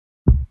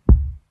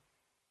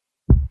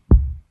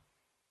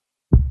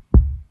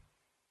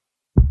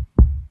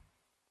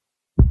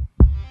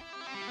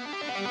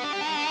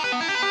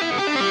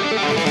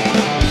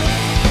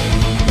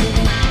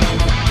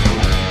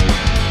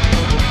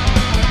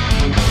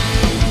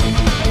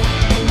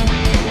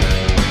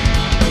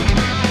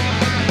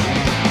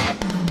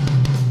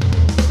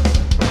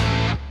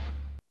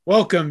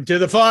Welcome to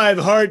the Five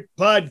Heart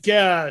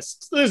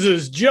Podcast. This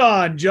is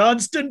John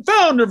Johnston,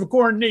 founder of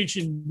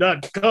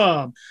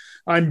CornNation.com.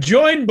 I'm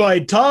joined by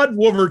Todd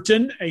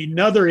Wolverton,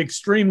 another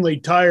extremely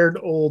tired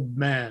old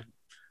man.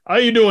 How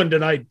you doing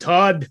tonight,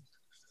 Todd?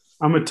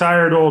 I'm a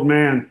tired old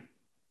man.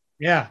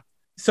 Yeah.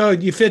 So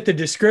you fit the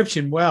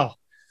description well.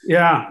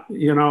 Yeah.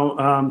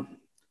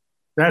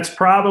 That's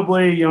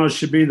probably,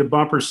 should be the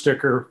bumper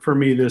sticker for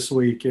me this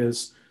week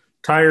is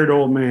tired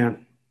old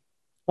man.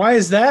 Why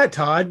is that,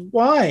 Todd?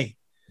 Why?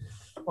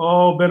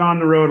 Oh, been on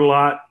the road a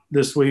lot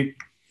this week.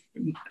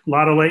 A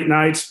lot of late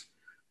nights.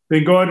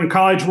 Been going to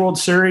College World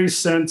Series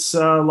since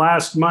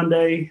last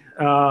Monday.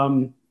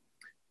 Getting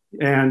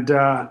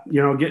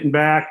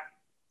back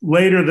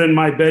later than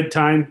my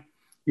bedtime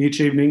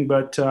each evening,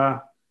 but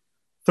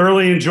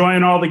thoroughly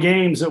enjoying all the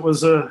games. It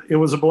was a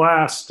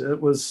blast.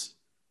 It's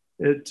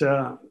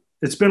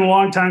been a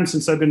long time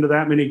since I've been to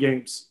that many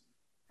games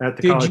at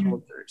the College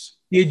World Series.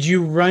 Did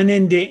you run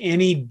into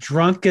any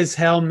drunk as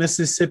hell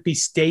Mississippi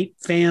State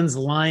fans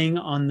lying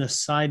on the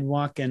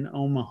sidewalk in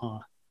Omaha?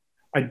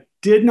 I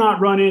did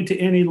not run into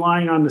any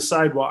lying on the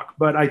sidewalk,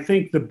 but I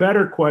think the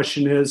better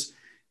question is,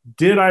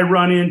 did I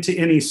run into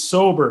any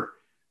sober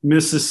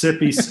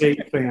Mississippi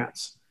State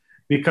fans?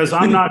 Because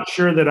I'm not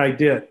sure that I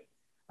did.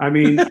 I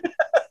mean, good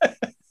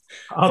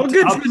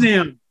for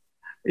them.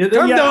 Come to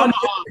Omaha,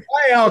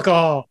 buy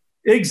alcohol.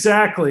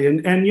 Exactly.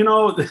 And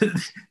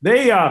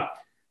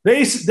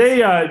they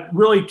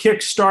really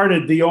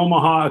kick-started the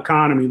Omaha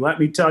economy. Let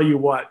me tell you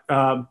what.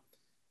 There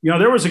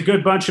was a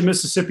good bunch of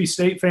Mississippi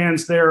State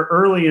fans there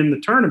early in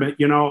the tournament,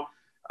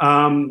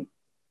 and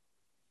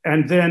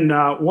then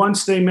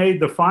once they made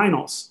the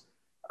finals,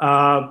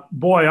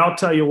 boy, I'll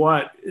tell you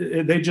what,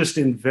 they just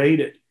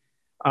invaded,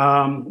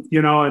 and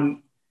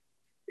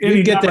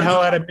you'd get the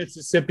hell out of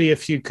Mississippi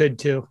if you could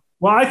too.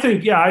 Well, I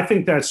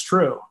think that's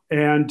true.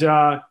 And,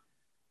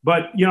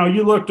 but,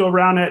 you looked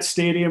around that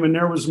stadium and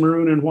there was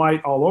maroon and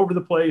white all over the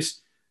place.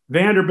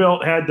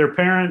 Vanderbilt had their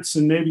parents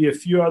and maybe a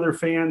few other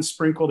fans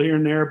sprinkled here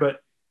and there.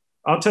 But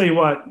I'll tell you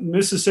what,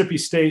 Mississippi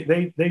State,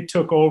 they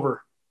took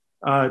over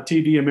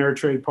TD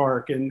Ameritrade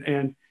Park.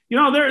 And they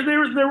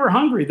were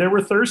hungry. They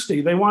were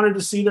thirsty. They wanted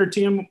to see their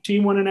team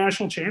win a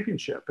national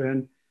championship.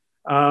 And,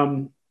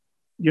 and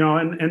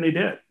they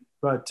did.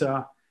 But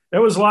it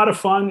was a lot of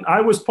fun.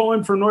 I was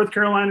pulling for North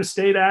Carolina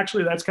State,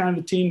 actually. That's kind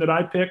of the team that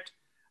I picked.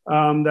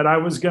 That I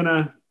was going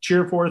to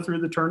cheer for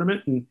through the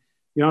tournament. And,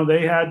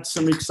 they had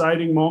some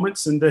exciting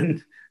moments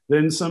and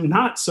then some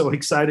not so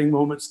exciting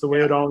moments the way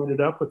it all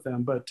ended up with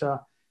them. But,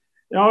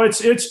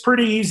 it's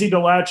pretty easy to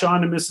latch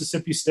on to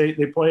Mississippi State.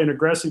 They play an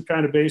aggressive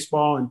kind of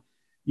baseball. And,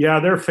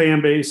 their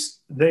fan base,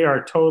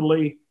 they're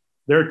totally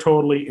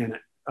in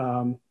it.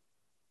 The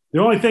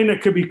only thing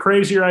that could be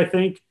crazier, I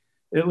think,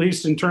 at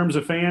least in terms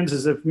of fans,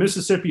 is if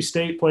Mississippi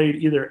State played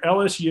either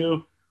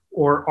LSU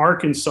or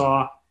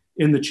Arkansas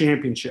in the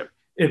championship.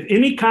 If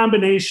any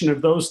combination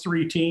of those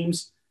three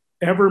teams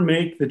ever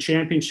make the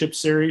championship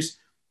series,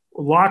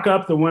 lock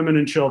up the women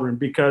and children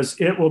because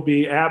it will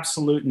be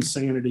absolute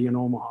insanity in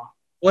Omaha.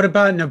 What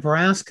about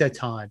Nebraska,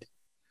 Todd?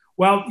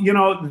 Well,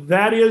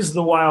 that is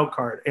the wild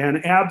card.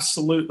 And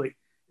absolutely,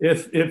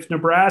 if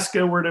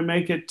Nebraska were to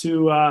make it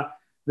to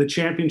the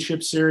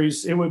championship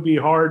series, it would be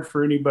hard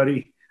for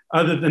anybody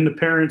other than the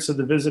parents of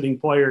the visiting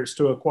players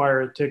to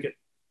acquire a ticket.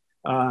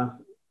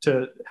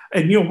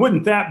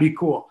 Wouldn't that be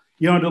cool?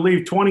 To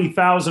leave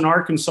 20,000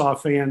 Arkansas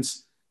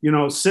fans,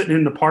 sitting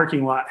in the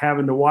parking lot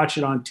having to watch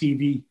it on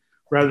TV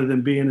rather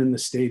than being in the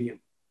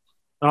stadium.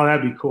 Oh,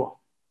 that'd be cool.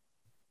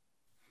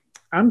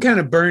 I'm kind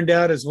of burned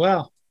out as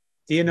well.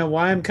 Do you know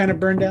why I'm kind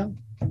of burned out?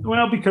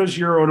 Well, because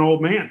you're an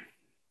old man.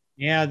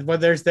 Yeah, well,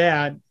 there's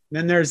that.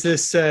 Then there's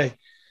this,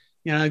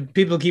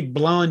 people keep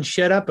blowing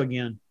shit up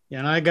again.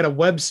 I got a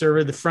web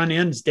server, the front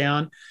end's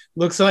down.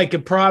 Looks like a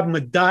problem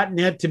with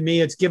 .NET to me.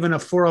 It's given a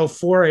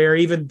 404 error,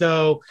 even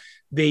though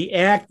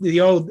the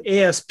old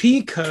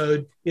ASP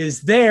code is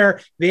there.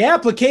 The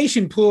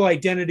application pool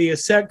identity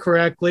is set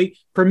correctly.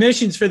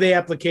 Permissions for the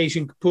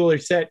application pool are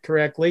set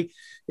correctly.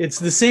 It's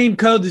the same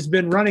code that's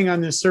been running on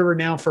this server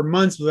now for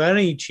months without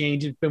any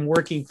change. It's been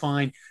working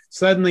fine.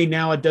 Suddenly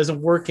now it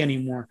doesn't work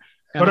anymore.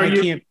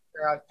 And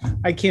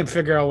I can't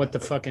figure out what the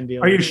fucking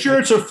deal is. Are you sure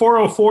it's a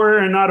 404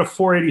 error and not a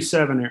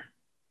 487 error?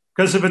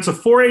 Because if it's a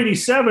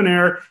 487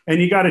 error and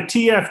you got a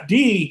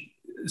TFD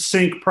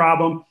sync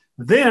problem,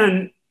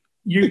 then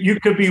you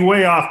could be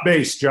way off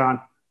base,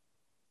 John.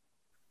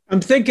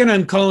 I'm thinking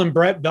on calling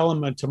Brett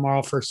Bellama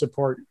tomorrow for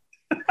support.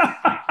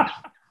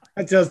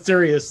 That's how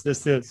serious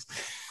this is.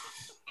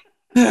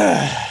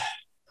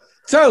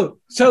 So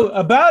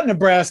about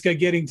Nebraska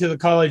getting to the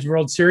College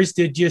World Series,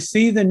 did you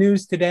see the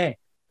news today?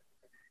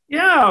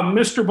 Yeah,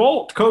 Mr.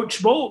 Bolt,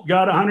 Coach Bolt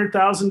got a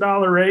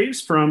 $100,000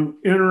 raise from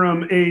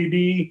interim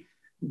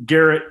AD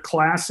Garrett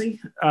Classy,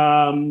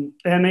 and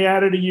they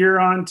added a year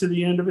on to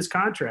the end of his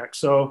contract.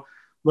 So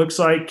looks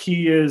like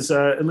he is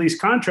at least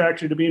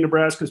contracted to be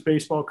Nebraska's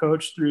baseball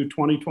coach through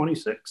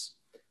 2026.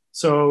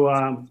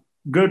 So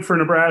good for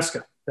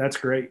Nebraska. That's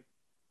great.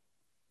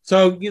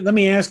 So let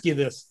me ask you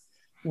this.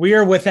 We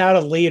are without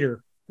a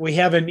leader. we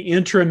have an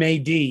interim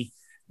AD,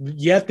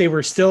 yet they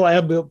were still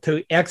able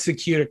to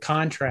execute a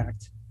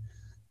contract.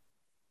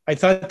 I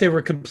thought they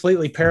were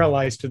completely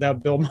paralyzed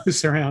without Bill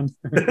Moos around.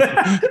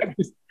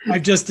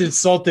 I've just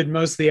insulted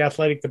most of the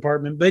athletic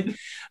department, but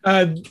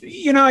I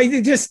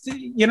just,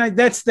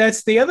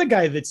 that's the other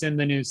guy that's in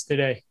the news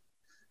today.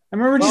 I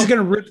mean, we're just going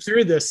to rip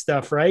through this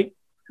stuff, right?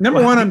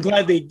 Number one, I'm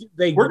glad we're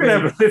going to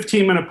have a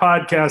 15-minute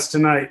podcast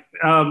tonight.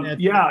 I'll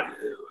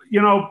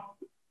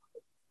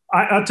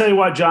tell you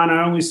what, John,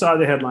 I only saw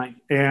the headline,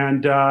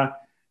 and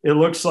it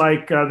looks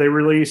like they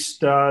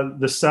released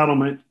the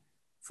settlement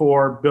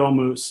for Bill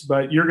Moos,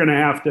 but you're going to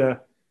have to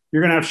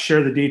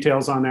share the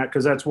details on that,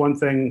 because that's one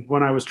thing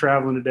when I was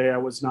traveling today I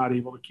was not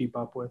able to keep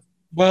up with.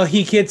 Well,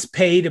 he gets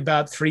paid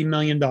about $3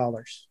 million.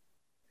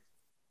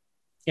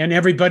 And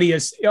everybody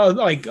is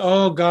like,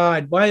 oh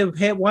God, why,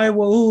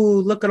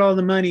 ooh, look at all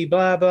the money,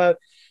 blah, blah.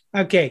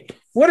 Okay.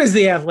 What is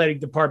the athletic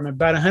department?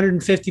 About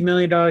 $150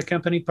 million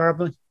company,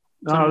 probably?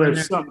 No,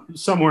 there's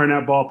somewhere in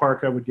that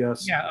ballpark, I would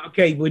guess. Yeah.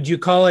 Okay. Would you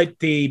call it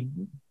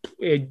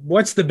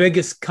what's the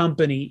biggest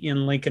company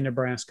in Lincoln,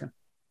 Nebraska?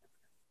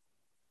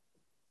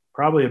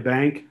 Probably a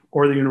bank,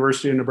 or the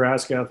University of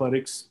Nebraska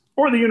Athletics,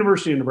 or the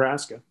University of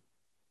Nebraska.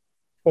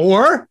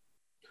 Or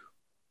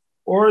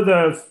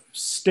the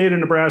state of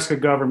Nebraska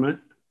government.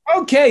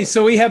 Okay.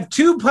 So we have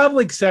 2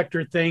 public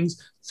sector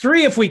things,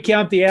 3 if we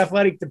count the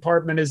athletic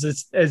department as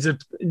a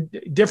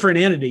different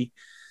entity.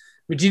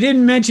 But you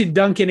didn't mention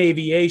Duncan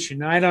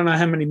Aviation. I don't know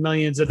how many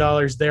millions of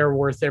dollars they're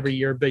worth every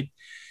year, but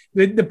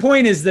the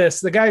point is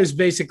this: the guy who's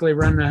basically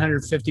running a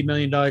 $150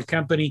 million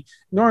company.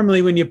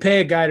 Normally, when you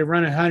pay a guy to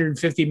run a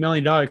 $150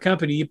 million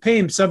company, you pay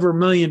him several $1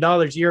 million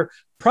a year,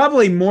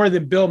 probably more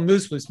than Bill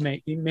Moos was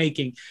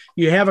making.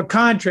 You have a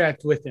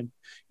contract with him.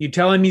 You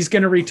tell him he's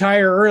going to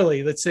retire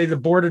early. Let's say the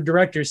board of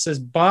directors says,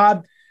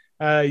 Bob,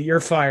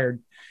 you're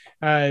fired.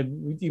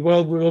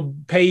 We'll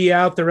pay you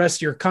out the rest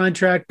of your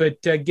contract,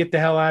 but get the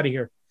hell out of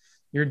here.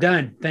 You're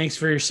done. Thanks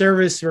for your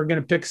service. We're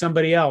going to pick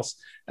somebody else.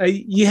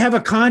 You have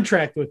a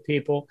contract with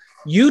people.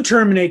 You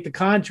terminate the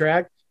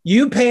contract.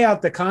 You pay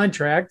out the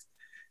contract.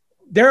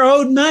 They're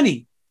owed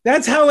money.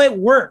 That's how it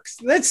works.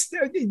 That's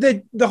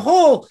the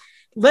whole,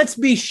 let's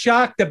be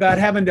shocked about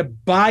having to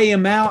buy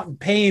him out and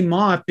pay him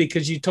off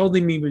because you told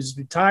him he was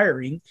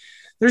retiring.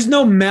 There's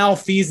no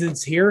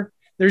malfeasance here.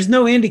 There's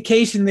no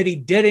indication that he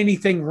did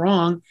anything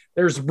wrong.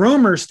 There's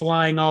rumors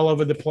flying all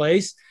over the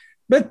place,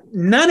 but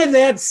none of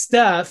that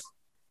stuff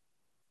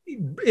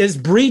is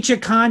breach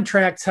of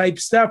contract type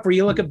stuff where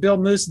you look at Bill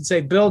Moos and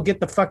say, Bill, get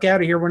the fuck out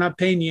of here. We're not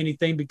paying you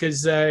anything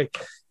because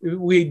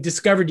we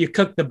discovered you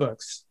cooked the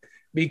books,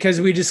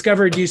 because we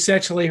discovered you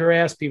sexually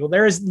harassed people.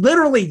 There is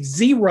literally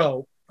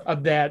zero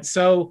of that.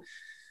 So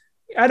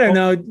I don't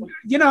know,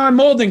 I'm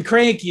old and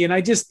cranky, and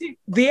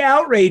the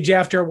outrage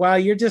after a while,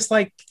 you're just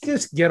like,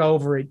 just get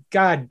over it.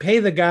 God, pay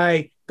the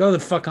guy, go the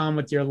fuck on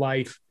with your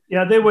life.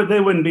 Yeah. They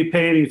wouldn't be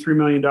paying you $3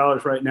 million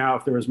right now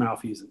if there was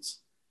malfeasance.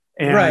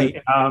 And,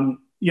 right.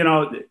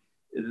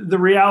 The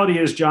reality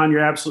is, John,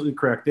 you're absolutely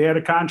correct. They had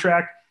a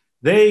contract.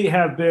 They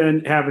have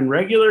been having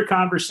regular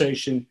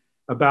conversation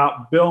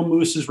about Bill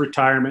Moos's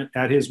retirement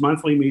at his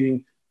monthly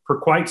meeting for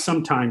quite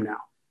some time now.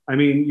 I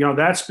mean,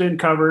 that's been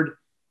covered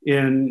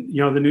in,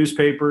 the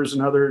newspapers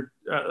and other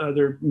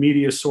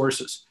media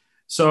sources.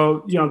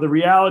 So, the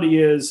reality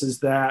is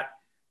that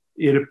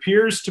it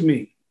appears to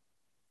me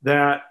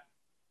that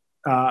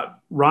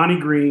Ronnie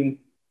Green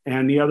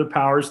and the other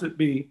powers that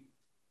be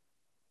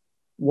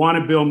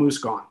wanted Bill Moos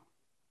gone.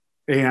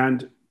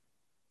 And,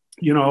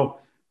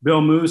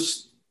 Bill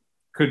Moos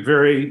could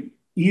very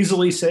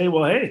easily say,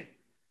 well, hey,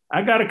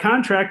 I got a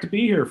contract to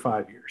be here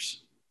 5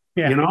 years.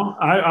 Yeah.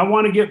 I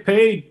want to get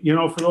paid,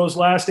 for those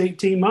last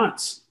 18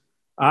 months.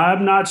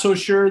 I'm not so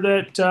sure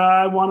that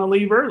I want to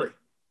leave early.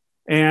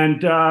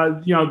 And,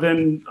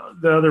 then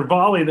the other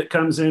volley that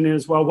comes in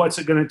is, well, what's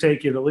it going to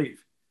take you to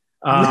leave?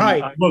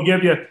 Right. We'll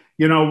give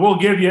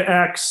you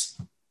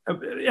X.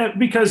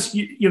 Because,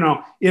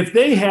 if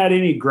they had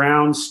any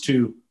grounds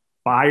to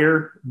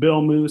fire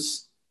Bill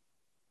Moos,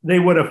 they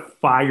would have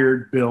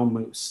fired Bill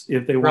Moos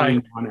if they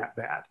wanted him on that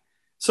bad.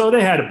 So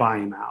they had to buy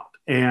him out.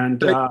 And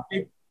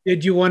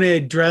did you want to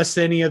address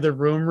any of the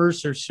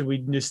rumors, or should we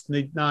just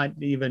not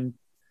even?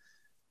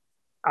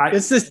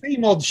 It's the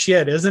same old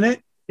shit, isn't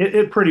it?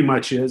 It pretty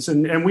much is.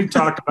 And we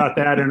talked about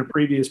that in a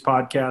previous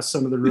podcast,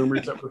 some of the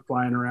rumors that were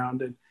flying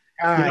around. And,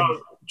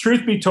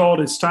 truth be told,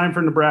 it's time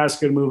for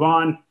Nebraska to move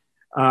on.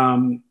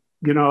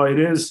 It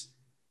is,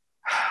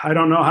 I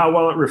don't know how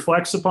well it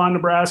reflects upon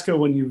Nebraska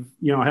when you've,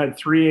 had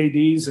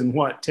 3 ADs in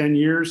 10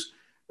 years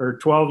or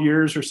 12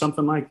 years or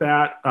something like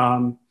that.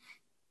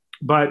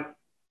 But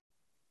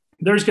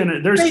there's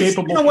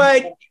capable. You know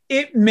what?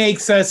 It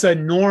makes us a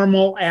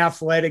normal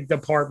athletic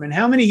department.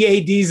 How many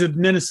ADs have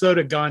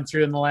Minnesota gone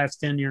through in the last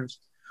 10 years?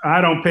 I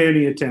don't pay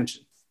any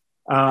attention.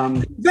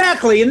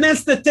 Exactly. And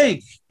that's the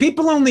thing.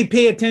 People only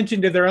pay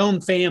attention to their own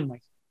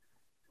family.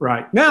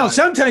 Right. Now,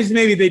 sometimes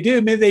maybe they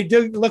do. Maybe they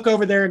do look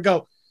over there and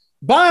go,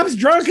 Bob's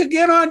drunk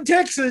again on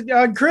Texas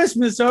on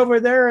Christmas over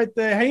there at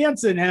the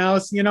Hanson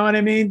house. You know what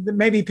I mean?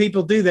 Maybe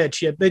people do that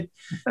shit, but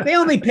they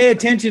only pay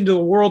attention to the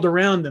world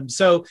around them.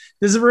 So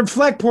does it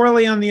reflect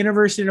poorly on the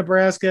University of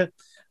Nebraska?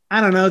 I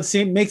don't know.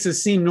 It makes it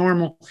seem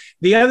normal.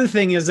 The other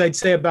thing is I'd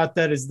say about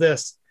that is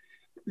this.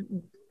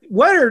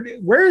 Where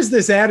does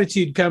this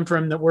attitude come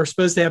from that we're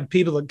supposed to have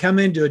people that come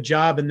into a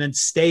job and then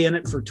stay in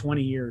it for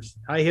 20 years?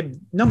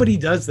 Nobody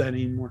does that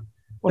anymore.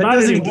 Well,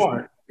 not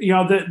anymore. You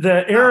know,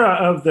 the era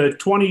of the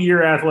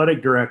 20-year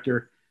athletic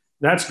director,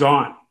 that's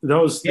gone.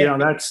 Those, you know,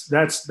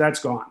 that's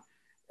gone.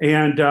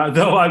 And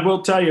though I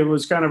will tell you, it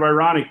was kind of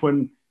ironic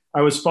when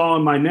I was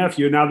following my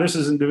nephew. Now, this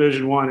isn't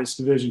Division I, it's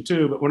Division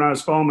II. But when I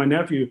was following my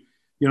nephew,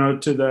 you know,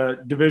 to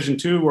the Division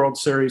II World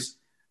Series,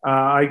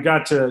 I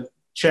got to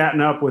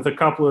chatting up with a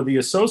couple of the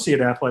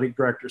associate athletic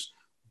directors,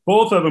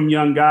 both of them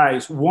young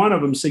guys, one of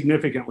them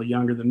significantly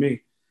younger than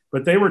me.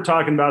 But they were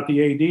talking about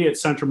the AD at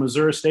Central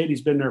Missouri State.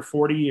 He's been there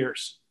 40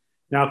 years.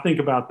 Now think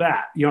about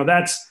that. You know,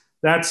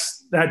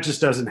 that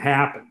just doesn't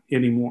happen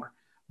anymore.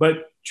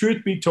 But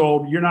truth be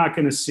told, you're not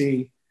going to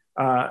see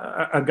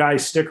a guy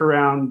stick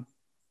around,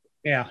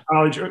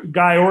 college,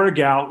 guy or a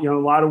gal. You know,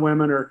 a lot of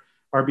women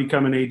are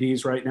becoming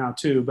ADs right now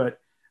too. But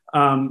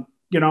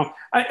you know,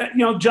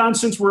 John,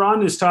 since we're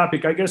on this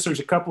topic, I guess there's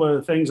a couple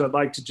of things I'd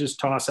like to just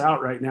toss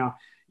out right now.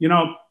 You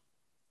know,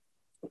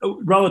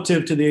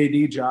 relative to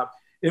the AD job,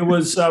 it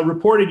was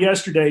reported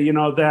yesterday, you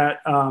know,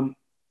 that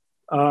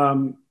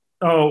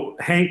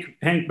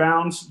Hank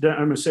Bounds,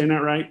 am I saying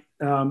that right?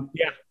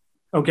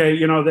 Okay,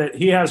 you know, that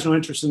he has no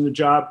interest in the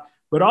job,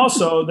 but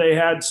also they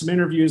had some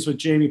interviews with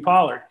Jamie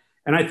Pollard.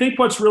 And I think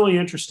what's really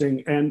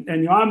interesting, and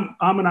you know,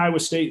 I'm an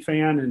Iowa State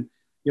fan, and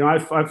you know,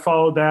 I've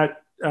followed that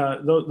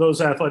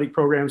those athletic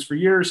programs for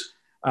years.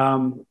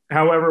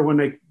 However,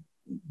 when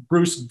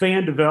Bruce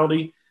Van de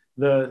Velde,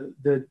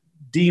 the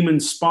demon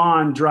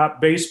spawn,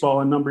 dropped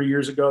baseball a number of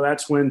years ago,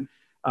 that's when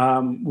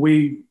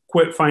we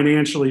quit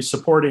financially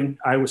supporting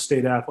Iowa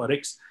State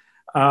athletics.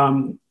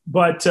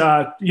 But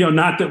you know,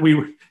 not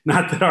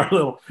that our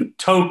little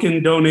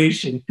token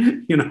donation,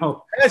 you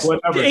know, that's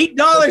whatever.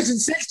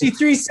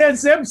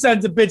 $8.63 them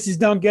sons of bitches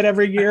don't get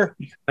every year.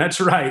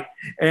 That's right.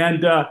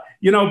 And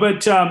you know,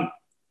 but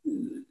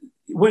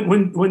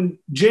when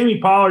Jamie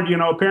Pollard, you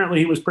know, apparently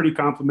he was pretty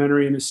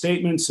complimentary in his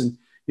statements, and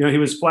you know, he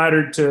was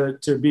flattered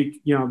to be,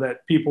 you know,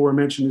 that people were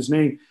mentioning his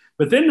name.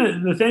 But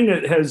then the thing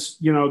that has,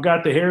 you know,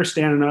 got the hair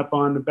standing up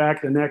on the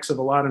back of the necks of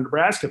a lot of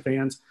Nebraska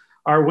fans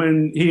are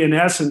when he, in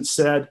essence,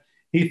 said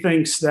he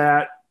thinks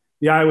that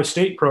the Iowa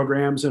State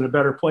program's in a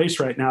better place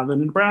right now than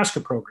the Nebraska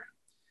program.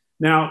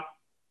 Now,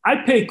 I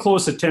pay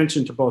close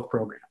attention to both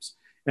programs,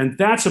 and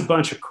that's a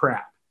bunch of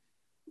crap.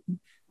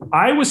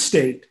 Iowa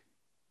State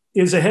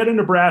is ahead of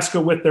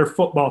Nebraska with their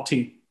football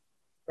team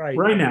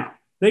right now.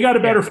 They got a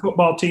better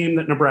football team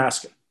than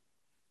Nebraska.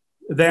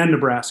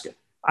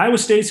 Iowa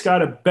State's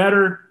got a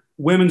better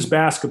women's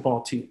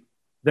basketball team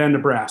than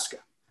Nebraska.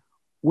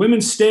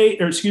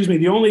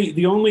 The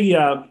only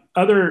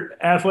other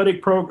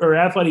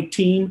athletic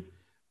team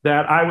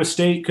that Iowa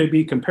State could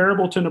be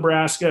comparable to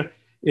Nebraska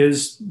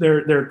is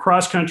their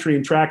cross country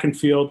and track and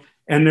field,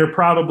 and they're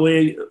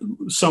probably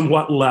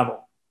somewhat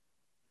level.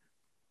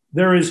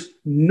 There is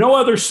no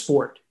other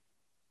sport.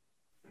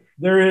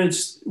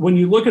 When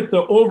you look at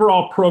the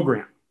overall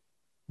program,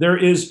 there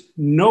is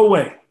no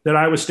way that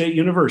Iowa State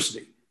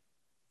University,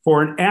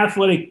 for an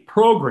athletic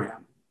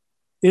program,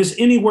 is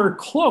anywhere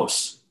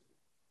close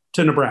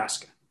to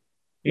Nebraska.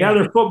 Yeah,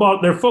 their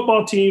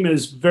football team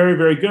is very,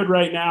 very good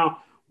right now,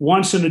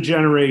 once in a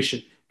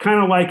generation,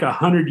 kind of like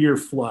 100-year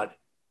flood.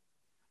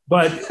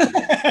 But,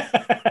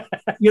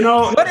 you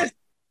know.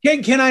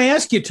 Can I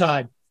ask you,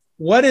 Todd,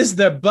 what is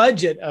the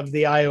budget of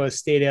the Iowa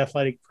State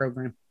athletic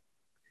program?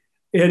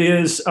 It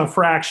is a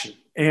fraction,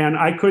 and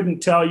I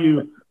couldn't tell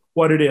you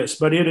what it is,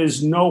 but it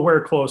is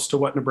nowhere close to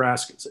what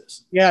Nebraska's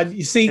is. Yeah,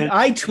 you see,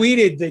 I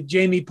tweeted that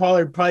Jamie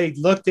Pollard probably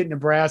looked at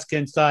Nebraska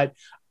and thought,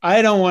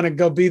 I don't want to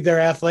go be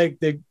their athletic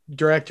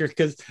director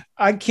because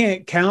I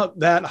can't count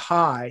that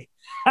high.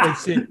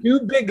 It's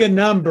too big a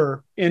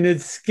number, and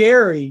it's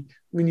scary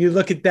when you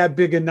look at that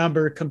big a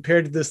number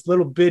compared to this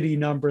little bitty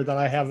number that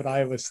I have at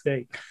Iowa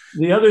State.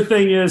 The other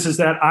thing is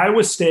that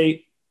Iowa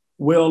State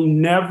will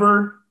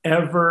never,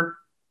 ever,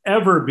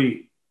 ever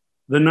be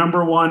the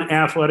number one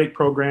athletic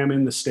program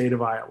in the state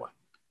of Iowa.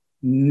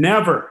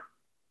 Never,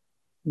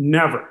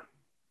 never.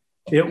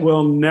 It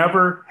will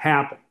never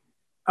happen.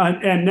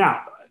 And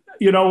now,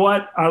 you know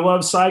what? I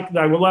love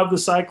the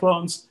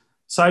Cyclones.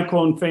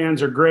 Cyclone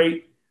fans are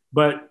great,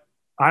 but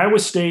Iowa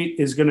State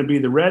is going to be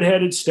the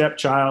redheaded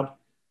stepchild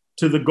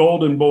to the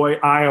Golden Boy,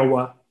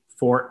 Iowa,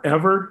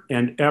 forever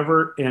and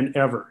ever and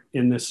ever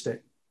in this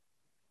state.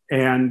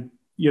 And,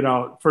 you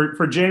know,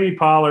 for Jamie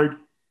Pollard,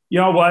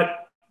 you know what?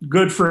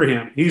 Good for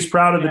him. He's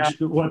proud of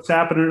what's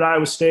happening at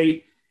Iowa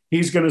State.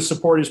 He's going to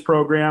support his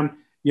program.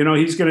 You know,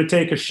 he's going to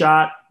take a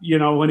shot, you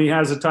know, when he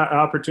has an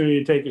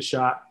opportunity to take a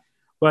shot.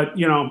 But,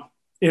 you know,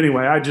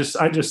 anyway, I just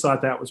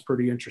thought that was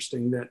pretty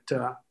interesting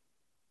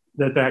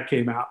that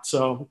came out.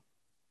 So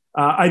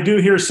I do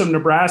hear some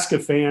Nebraska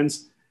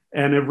fans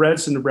And I've read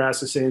some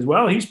Nebraska saying,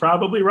 well, he's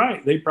probably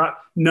right.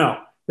 No,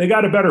 they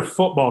got a better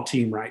football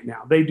team right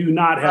now. They do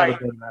not have a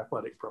better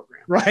athletic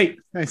program. Right.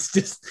 It's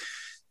just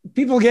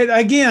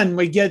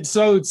we get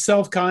so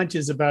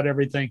self-conscious about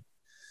everything.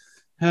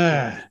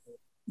 Yeah.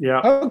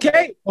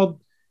 Okay. Well,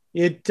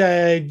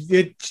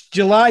 it's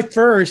July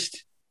 1st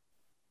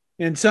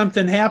and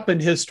something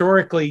happened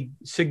historically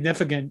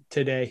significant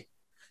today.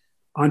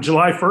 On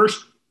July 1st?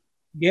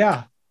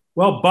 Yeah.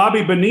 Well,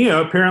 Bobby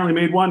Bonilla apparently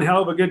made one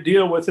hell of a good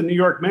deal with the New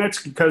York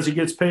Mets because he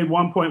gets paid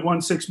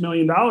 $1.16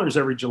 million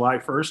every July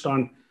 1st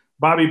on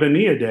Bobby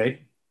Bonilla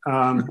Day.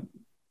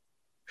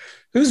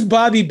 Who's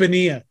Bobby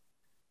Bonilla?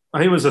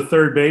 He was a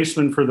third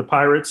baseman for the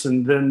Pirates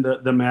and then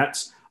the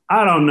Mets.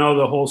 I don't know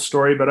the whole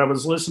story, but I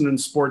was listening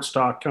to Sports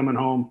Talk coming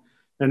home,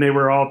 and they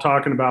were all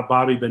talking about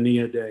Bobby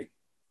Bonilla Day.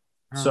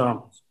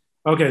 So,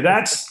 okay,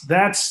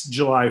 that's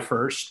July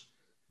 1st.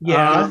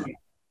 Yeah.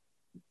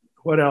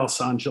 What else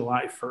on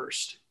July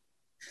 1st?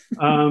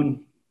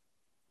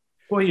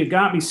 Boy, you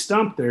got me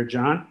stumped there,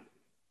 John.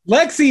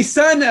 LEXI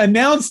SUN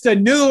announced a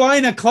new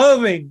line of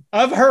clothing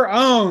of her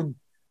own.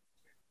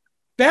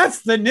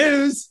 That's the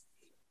news.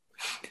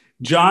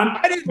 John,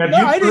 have you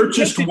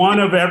purchased one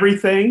of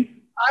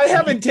everything? I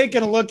haven't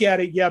taken a look at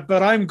it yet,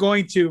 but I'm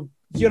going to.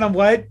 You know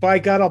what? By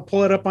God, I'll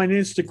pull it up on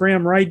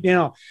Instagram right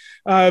now.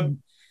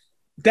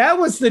 That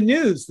was the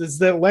news, is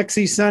that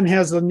LEXI SUN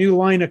has a new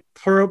line of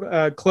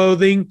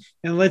clothing.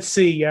 And let's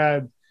see.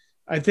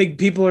 I think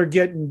people are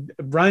getting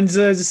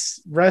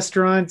Runza's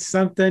restaurant,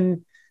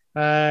 something.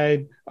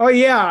 Oh,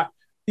 yeah.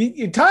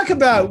 You talk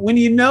about when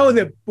you know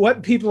that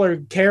what people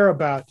care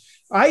about.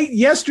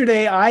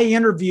 Yesterday, I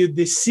interviewed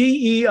the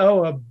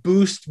CEO of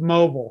Boost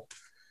Mobile.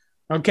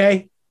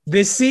 Okay.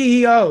 The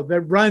CEO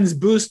that runs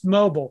Boost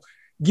Mobile.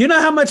 Do you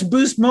know how much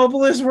Boost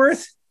Mobile is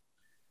worth?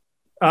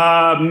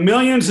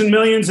 Millions and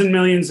millions and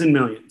millions and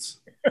millions.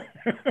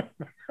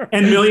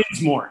 And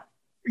millions more.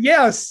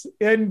 Yes.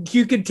 And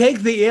you could take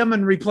the M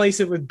and replace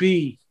it with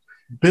B.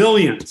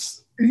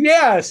 Billions.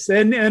 Yes.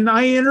 And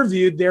I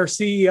interviewed their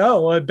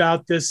CEO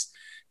about this.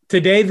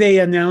 Today, they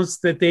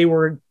announced that they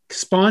were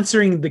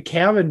sponsoring the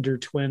Cavender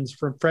twins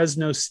from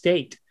Fresno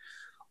State.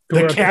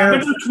 The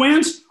Cavender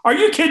twins? Are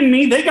you kidding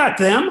me? They got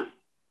them?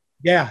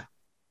 Yeah.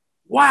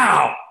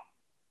 Wow.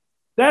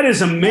 That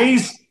is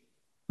amazing.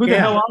 Who the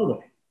hell are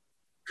they?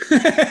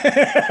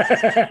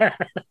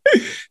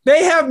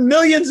 They have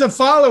millions of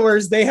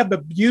followers. They have a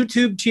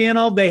YouTube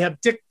channel. They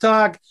have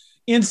TikTok,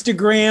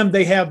 Instagram.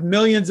 They have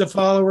millions of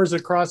followers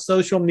across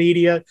social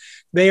media.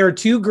 They are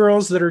two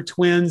girls that are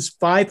twins,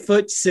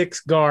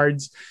 5'6"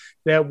 guards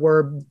that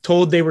were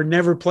told they would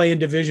never play in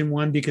Division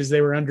I because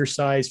they were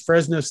undersized.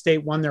 Fresno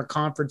State won their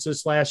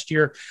conferences last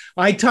year.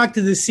 I talked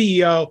to the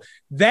CEO.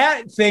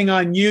 That thing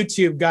on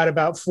YouTube got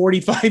about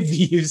 45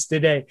 views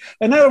today.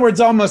 In other words,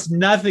 almost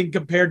nothing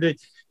compared to,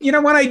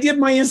 when I did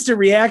my instant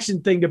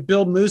reaction thing to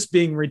Bill Moos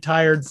being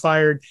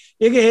fired,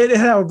 it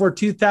had over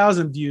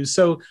 2,000 views.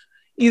 So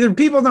either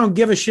people don't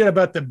give a shit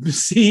about the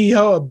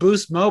CEO of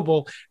Boost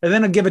Mobile, or they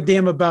don't give a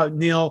damn about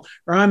NIL,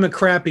 or I'm a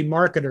crappy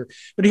marketer.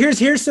 But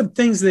here's some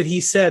things that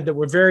he said that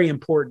were very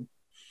important.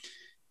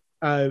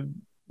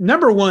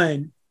 Number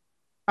one,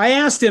 I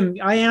asked him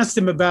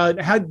about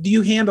how do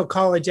you handle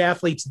college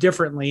athletes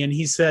differently, and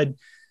he said,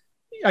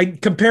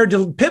 compared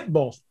to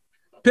Pitbull.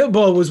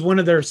 Pitbull was one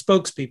of their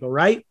spokespeople,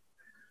 right?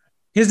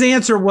 His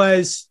answer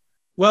was,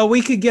 well,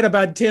 we could get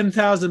about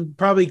 10,000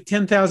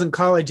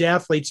 college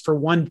athletes for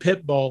one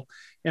Pitbull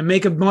and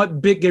make a much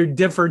bigger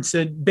difference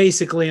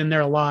basically in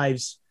their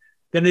lives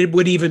than it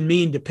would even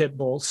mean to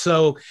Pitbull.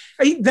 So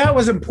that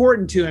was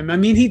important to him. I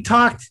mean, he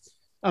talked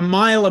a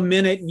mile a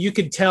minute, and you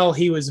could tell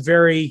he was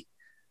he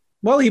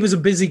was a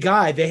busy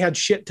guy. They had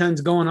shit tons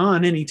going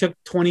on, and he took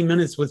 20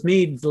 minutes with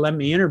me to let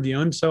me interview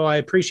him. So I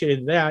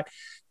appreciated that.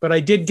 But I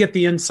did get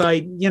the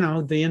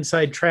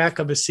inside track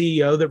of a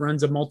CEO that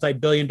runs a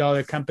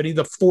multi-billion-dollar company,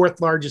 the fourth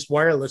largest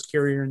wireless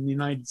carrier in the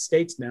United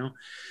States now.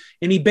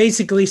 And he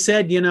basically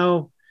said,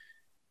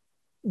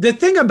 the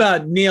thing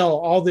about NIL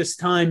all this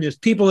time is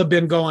people have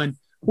been going,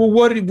 well,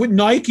 what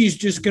Nike's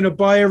just going to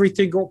buy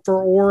everything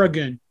for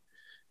Oregon.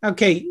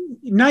 Okay,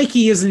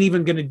 Nike isn't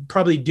even going to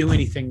probably do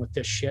anything with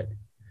this shit.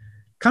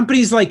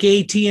 Companies like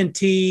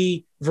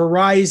AT&T,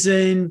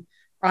 Verizon,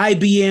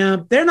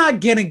 IBM, they're not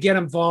going to get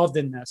involved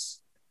in this.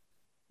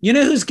 You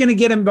know who's going to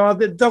get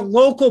involved? The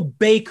local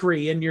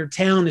bakery in your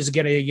town is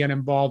going to get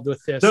involved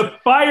with this. The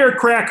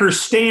firecracker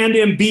stand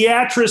in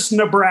Beatrice,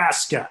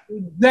 Nebraska.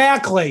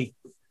 Exactly.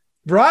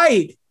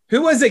 Right.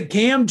 Who was it?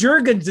 Cam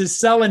Jurgens is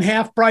selling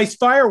half-price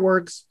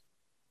fireworks.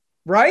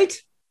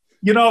 Right?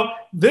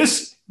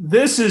 This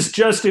is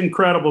just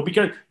incredible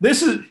because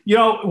this is,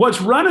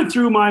 what's running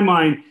through my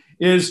mind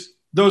is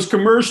those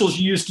commercials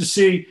you used to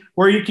see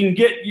where you can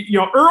get,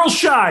 Earl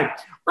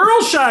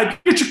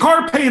Scheib, get your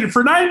car painted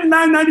for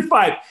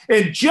 $99.95.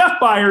 And Jeff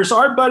Byers,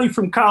 our buddy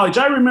from college,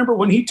 I remember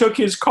when he took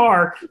his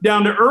car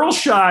down to Earl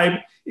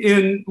Scheib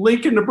in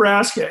Lincoln,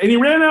 Nebraska, and he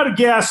ran out of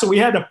gas, so we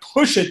had to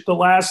push it the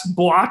last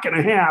block and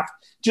a half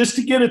just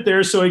to get it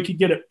there so he could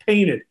get it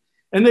painted.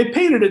 And they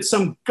painted it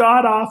some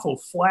god-awful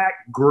flat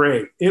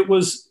gray. It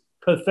was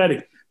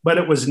pathetic. But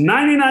it was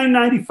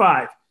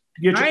 $99.95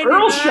 to get your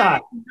Earl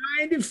shot.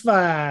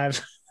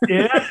 $99.95.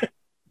 Yeah.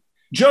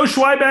 Joe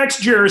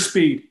Schweiback's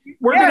Speed.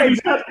 We're going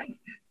to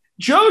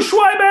Joe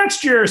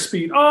Schweiback's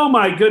Speed. Oh,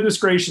 my goodness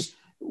gracious.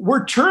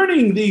 We're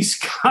turning these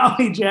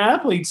college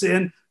athletes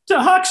into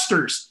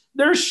hucksters.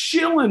 They're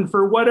shilling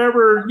for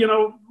whatever,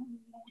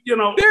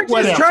 They're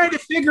just trying to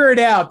figure it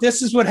out.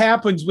 This is what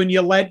happens when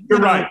you let. You're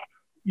right.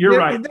 You're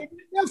right.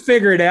 They'll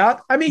figure it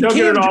out. I mean, they'll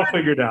get it all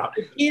figured out.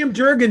 If Cam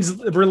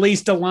Jurgens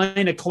released a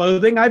line of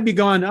clothing, I'd be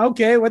going,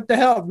 okay, what the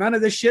hell? None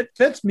of this shit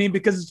fits me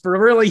because it's for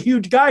really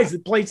huge guys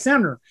that play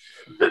center.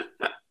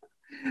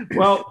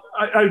 Well,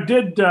 I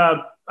did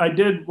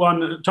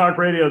on talk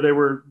radio. They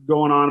were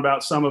going on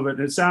about some of it,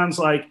 and it sounds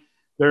like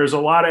there's a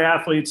lot of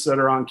athletes that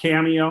are on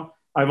Cameo.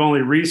 I've only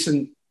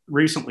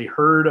recently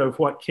heard of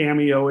what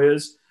Cameo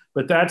is,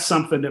 but that's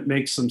something that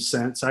makes some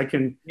sense. I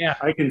can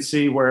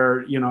see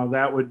where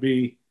that would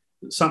be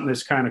something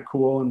that's kind of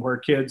cool, and where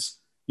kids,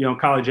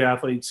 college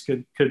athletes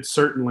could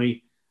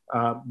certainly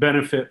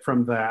benefit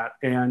from that.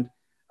 And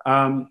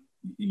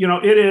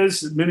it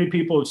is, many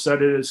people have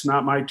said it, it's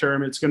not my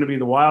term. It's going to be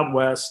the Wild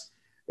West.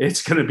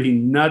 It's going to be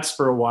nuts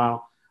for a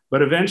while,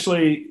 but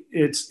eventually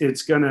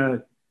it's going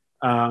to,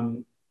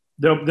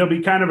 there'll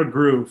be kind of a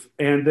groove,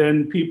 and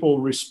then people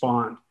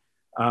respond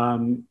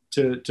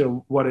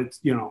to what it's,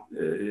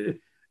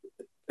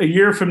 a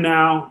year from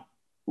now,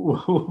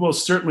 we'll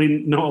certainly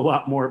know a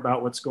lot more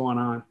about what's going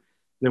on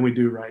than we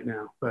do right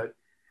now. But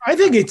I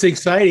think it's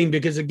exciting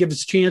because it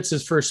gives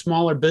chances for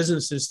smaller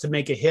businesses to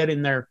make a hit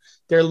in their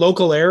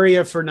local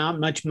area for not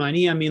much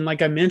money. I mean,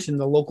 like I mentioned,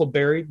 the local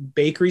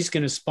bakery is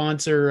going to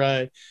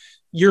sponsor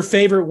your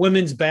favorite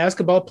women's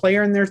basketball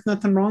player, and there's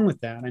nothing wrong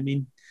with that. I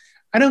mean,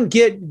 I don't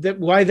get that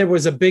why there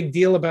was a big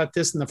deal about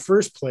this in the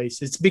first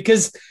place. It's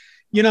because,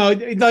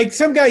 like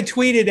some guy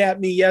tweeted at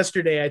me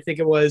yesterday, I think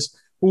it was,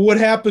 well, what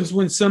happens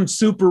when some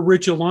super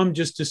rich alum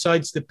just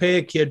decides to pay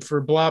a kid for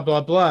blah,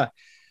 blah, blah?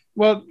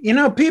 Well,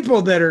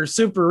 people that are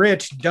super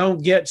rich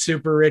don't get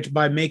super rich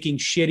by making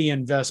shitty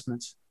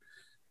investments.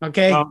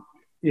 Okay.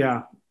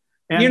 Yeah.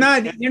 And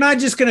you're not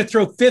just going to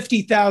throw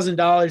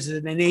 $50,000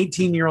 at an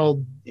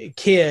 18-year-old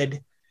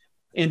kid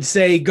and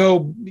say,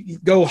 go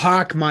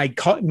hawk my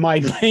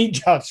paint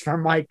jobs for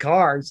my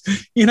cars.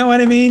 You know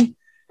what I mean?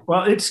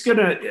 Well, there's going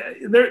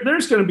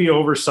to be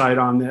oversight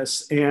on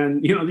this.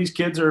 And, these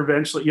kids are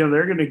eventually,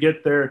 they're going to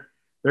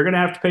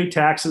have to pay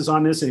taxes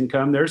on this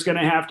income. There's going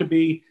to have to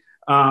be,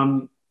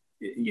 there's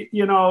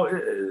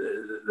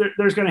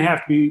going to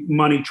have to be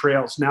money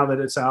trails now that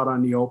it's out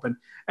on the open.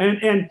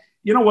 And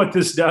what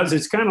this does,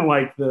 it's kind of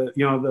like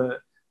the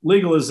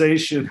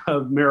legalization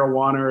of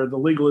marijuana or the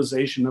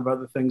legalization of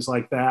other things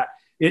like that.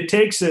 It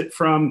takes it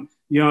from,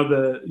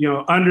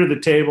 under the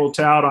table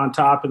to out on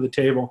top of the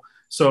table.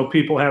 So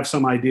people have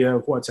some idea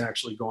of what's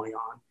actually going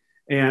on.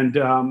 And,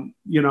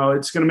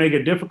 it's going to make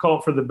it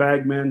difficult for the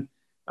bagmen,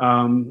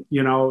 to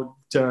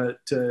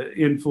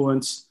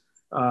influence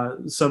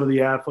some of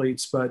the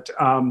athletes. But,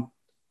 I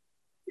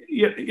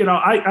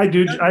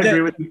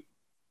agree with you.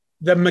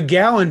 The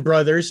McGowan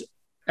brothers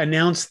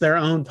announced their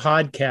own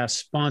podcast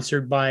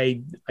sponsored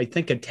by, I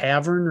think, a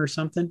tavern or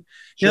something.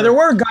 Sure. Now, there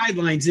were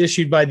guidelines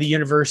issued by the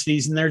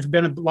universities, and there's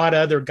been a lot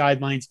of other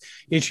guidelines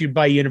issued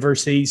by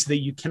universities that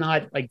you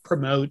cannot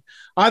promote.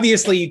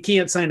 Obviously, you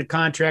can't sign a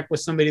contract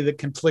with somebody that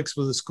conflicts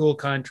with a school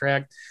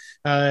contract.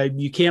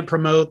 You can't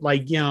promote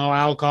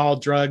alcohol,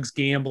 drugs,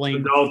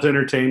 gambling, adult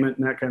entertainment,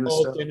 and that kind of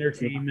stuff. Adult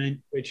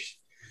entertainment, which,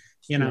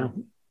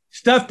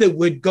 stuff that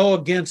would go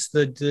against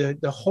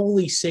the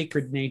holy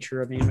sacred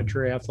nature of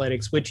amateur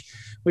athletics, which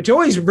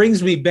always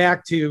brings me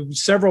back to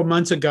several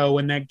months ago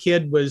when that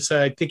kid was,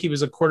 I think he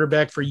was a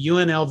quarterback for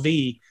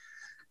UNLV,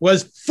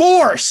 was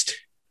forced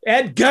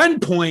at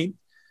gunpoint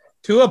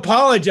to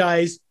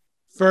apologize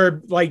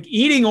for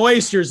eating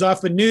oysters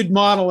off a nude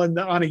model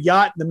on a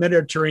yacht in the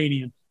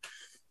Mediterranean.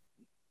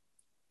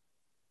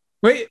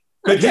 Wait,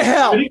 what the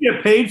hell? Did he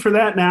get paid for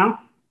that now?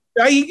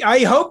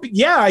 I hope,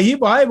 yeah.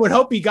 I would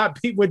hope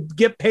he would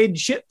get paid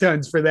shit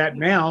tons for that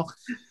now.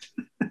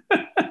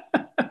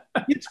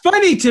 It's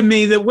funny to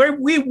me that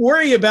we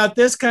worry about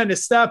this kind of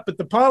stuff, but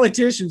the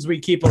politicians we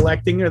keep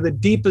electing are the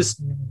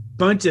deepest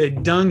bunch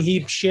of dung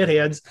heap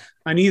shitheads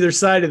on either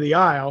side of the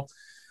aisle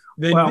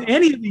than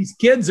any of these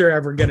kids are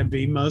ever going to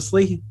be.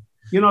 Mostly,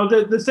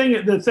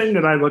 the thing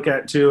that I look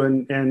at too,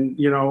 and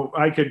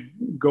I could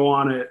go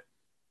on it.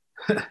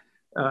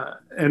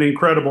 An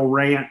incredible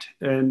rant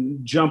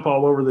and jump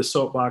all over the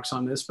soapbox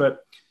on this,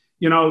 but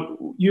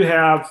you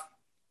have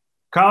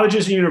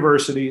colleges and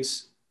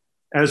universities,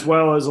 as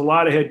well as a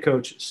lot of head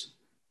coaches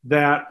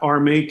that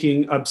are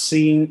making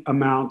obscene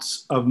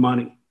amounts of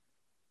money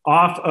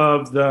off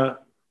of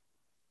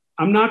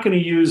I'm not going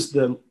to use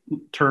the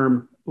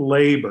term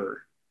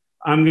labor.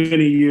 I'm going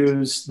to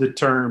use the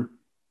term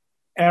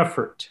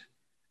effort.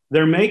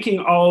 They're making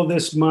all of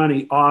this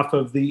money off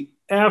of the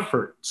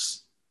efforts,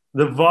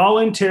 the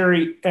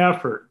voluntary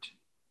effort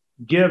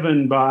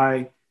given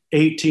by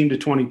 18 to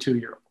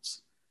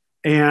 22-year-olds.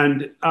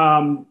 And,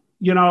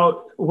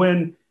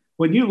 when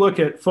you look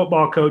at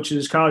football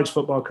coaches, college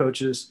football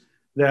coaches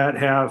that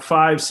have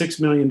 $5-6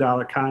 million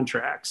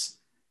contracts,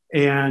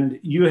 and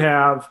you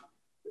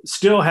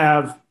still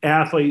have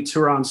athletes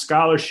who are on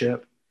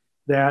scholarship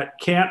that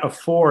can't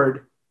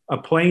afford a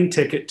plane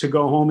ticket to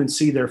go home and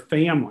see their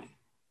family.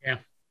 Yeah.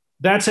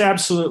 That's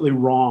absolutely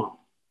wrong.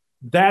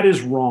 That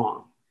is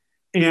wrong.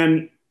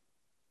 And,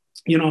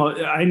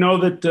 I know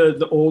that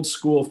the old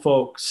school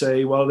folks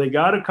say, well, they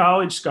got a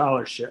college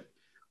scholarship.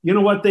 You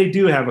know what? They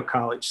do have a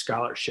college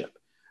scholarship,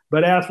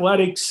 but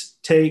athletics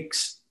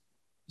takes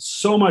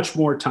so much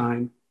more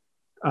time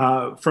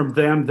from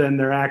them than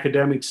their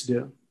academics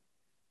do.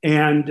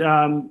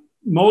 And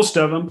most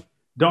of them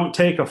don't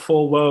take a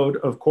full load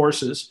of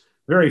courses.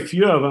 Very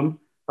few of them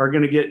are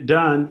going to get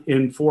done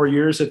in 4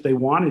 years if they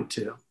wanted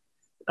to.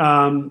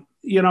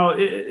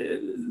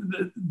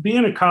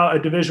 Being a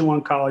Division I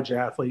college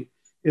athlete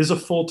is a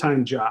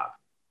full-time job,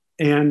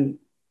 and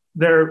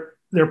their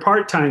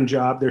part-time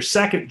job, their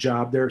second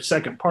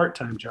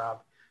part-time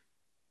job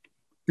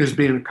is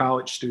being a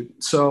college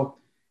student. So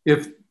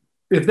if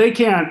they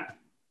can't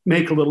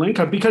make a little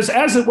income, because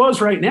as it was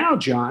right now,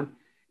 John,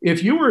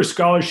 if you were a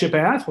scholarship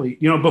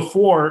athlete,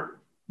 before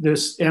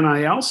this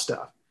NIL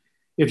stuff,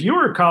 if you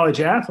were a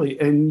college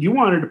athlete and you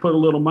wanted to put a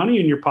little money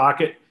in your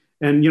pocket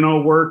and,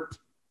 work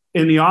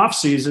in the off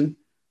season,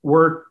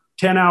 work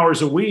 10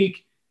 hours a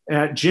week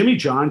at Jimmy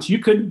John's, you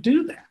couldn't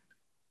do that.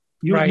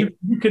 You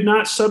could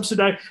not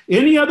subsidize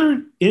any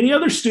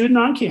other student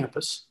on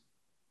campus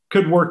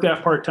could work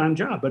that part-time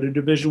job, but a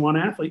Division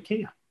I athlete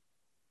can't.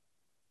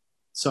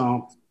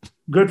 So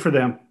good for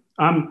them.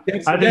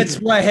 That's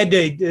why I had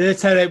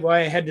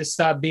to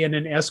stop being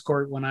an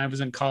escort when I was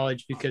in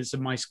college, because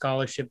of my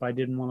scholarship. I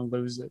didn't want to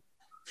lose it.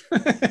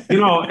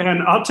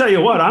 And I'll tell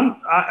you what,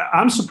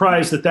 I'm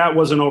surprised that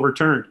wasn't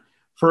overturned.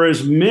 For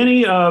as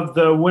many of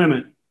the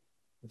women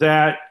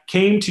that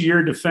came to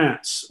your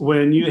defense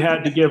when you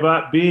had to give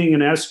up being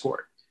an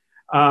escort,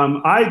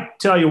 I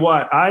tell you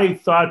what, I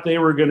thought they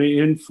were going to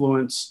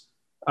influence,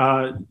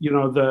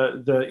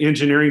 the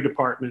engineering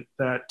department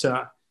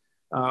that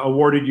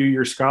awarded you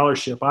your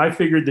scholarship. I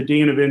figured the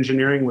dean of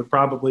engineering would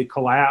probably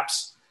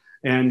collapse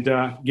and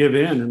give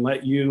in and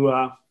let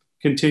you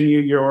continue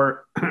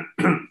your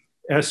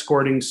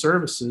escorting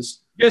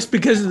services. Just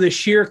because of the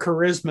sheer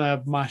charisma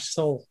of my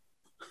soul.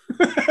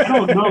 I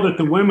don't know that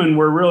the women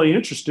were really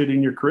interested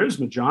in your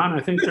charisma, John. I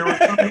think there was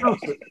something else.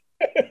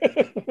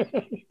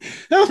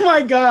 Oh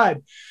my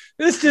God.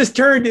 This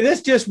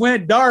just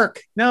went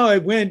dark. No,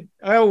 it went,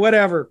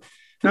 whatever.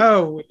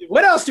 No,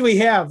 what else do we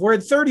have? We're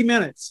at 30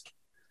 minutes.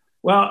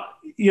 Well,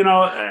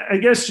 I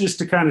guess just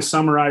to kind of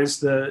summarize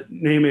the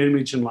name,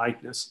 image, and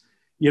likeness,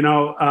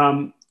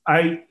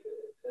 I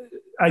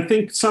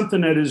think something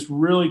that is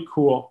really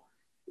cool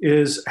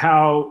is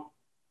how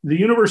the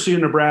University of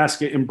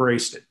Nebraska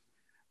embraced it.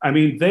 I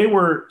mean, they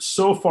were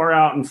so far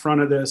out in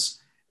front of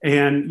this,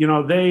 and,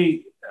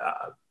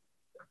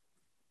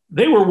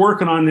 they were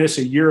working on this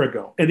a year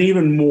ago and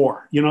even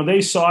more.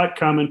 They saw it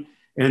coming,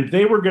 and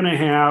they were going to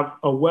have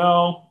a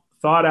well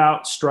thought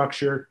out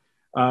structure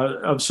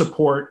of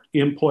support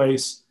in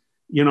place,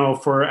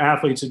 for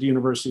athletes at the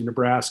University of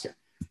Nebraska.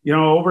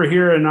 Over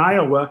here in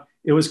Iowa,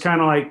 it was kind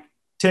of like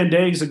 10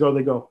 days ago,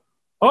 they go,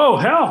 oh,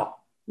 hell,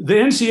 the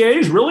NCAA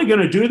is really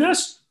going to do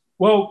this?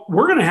 Well,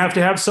 we're going to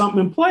have something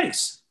in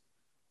place.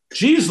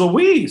 Geez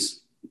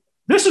Louise,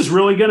 this is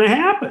really going to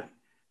happen.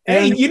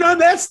 And,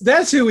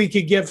 that's who we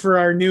could get for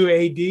our new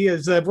AD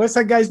is, what's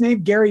that guy's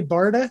name? Gary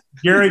Barta?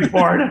 Gary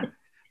Barta.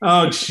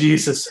 Oh,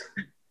 Jesus.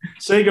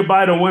 Say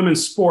goodbye to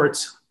women's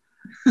sports.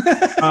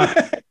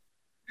 And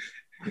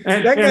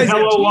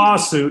hello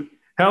lawsuit.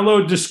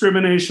 Hello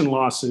discrimination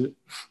lawsuit.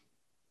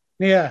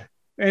 Yeah.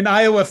 And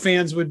Iowa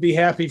fans would be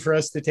happy for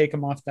us to take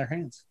them off their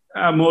hands.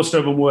 Most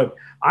of them would.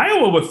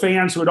 Iowa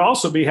fans would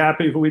also be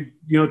happy if we,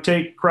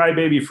 take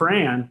crybaby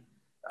Fran.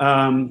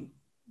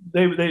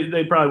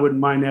 They probably wouldn't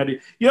mind that.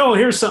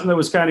 Here's something that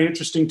was kind of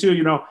interesting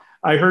too.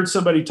 I heard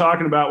somebody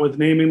talking about with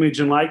name, image,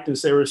 and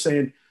likeness. They were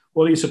saying,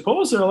 well, do you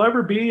suppose there'll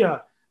ever be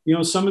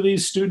some of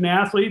these student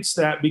athletes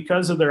that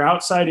because of their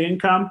outside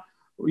income,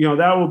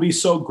 that will be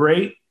so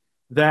great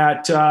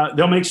that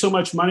they'll make so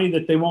much money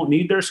that they won't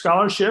need their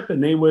scholarship,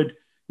 and they would,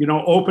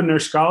 open their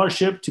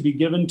scholarship to be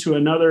given to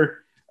another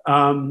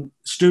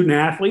student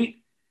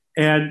athlete.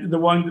 And the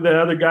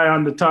other guy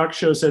on the talk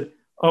show said,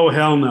 oh,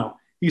 hell no.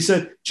 He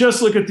said,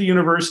 just look at the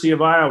University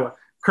of Iowa.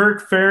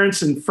 Kirk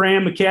Ferentz and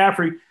Fran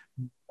McCaffrey,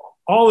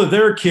 all of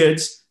their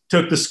kids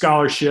took the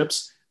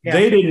scholarships. Yeah.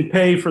 They didn't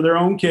pay for their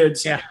own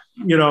kids,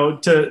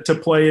 to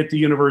play at the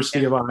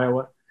University of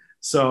Iowa.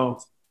 So,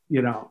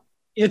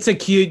 it's a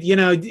cute,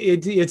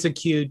 it's a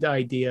cute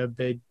idea,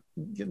 but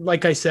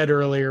like I said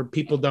earlier,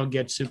 people don't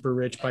get super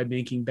rich by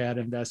making bad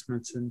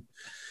investments. And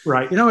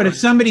right. And if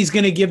somebody's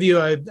going to give you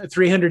a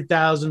 $300,000,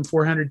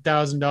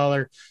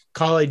 $400,000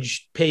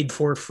 college paid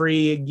for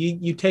free,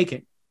 you take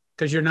it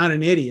because you're not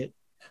an idiot.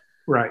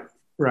 Right.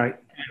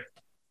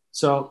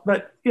 So,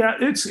 but yeah,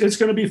 it's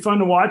going to be fun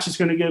to watch. It's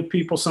going to give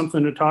people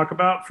something to talk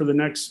about for the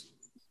next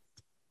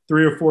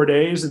 3 or 4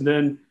 days. And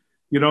then,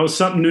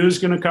 something new is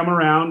going to come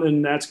around,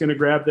 and that's going to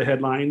grab the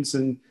headlines.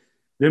 And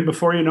then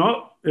before you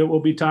know it, it will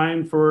be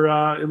time for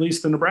at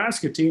least the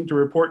Nebraska team to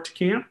report to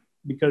camp,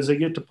 because they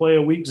get to play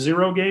a week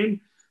 0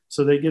 game.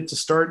 So they get to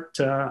start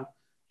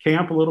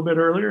camp a little bit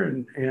earlier,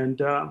 and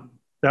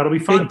that'll be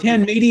fun. Big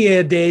Ten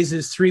Media Days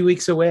is 3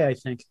 weeks away, I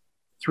think.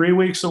 3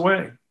 weeks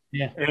away.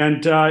 Yeah.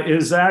 And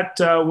is that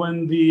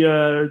when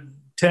the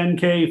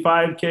 10K,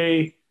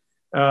 5K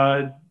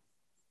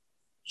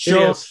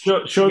show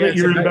that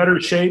you're in better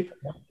shape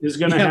is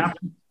going to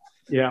happen?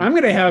 Yeah. I'm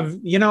going to have,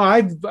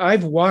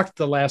 I've walked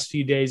the last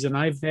few days, and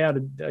I've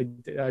had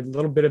a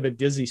little bit of a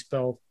dizzy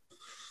spell.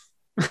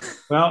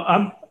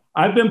 Well,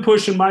 I've been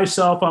pushing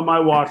myself on my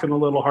walking a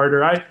little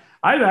harder. I've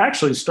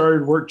actually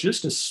started work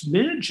just a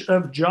smidge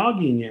of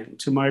jogging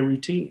into my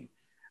routine.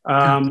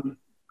 A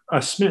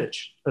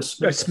smidge.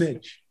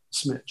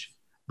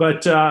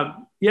 But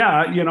John,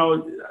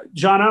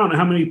 I don't know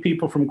how many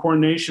people from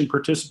Corn Nation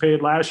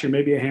participated last year.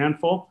 Maybe a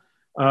handful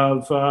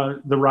of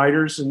the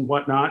writers and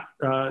whatnot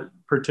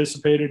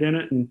participated in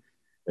it, and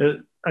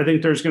I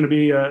think there's going to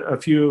be a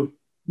few,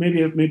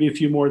 maybe a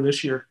few more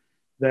this year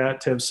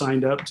that have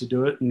signed up to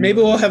do it. And maybe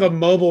we'll have a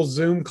mobile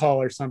Zoom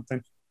call or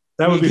something.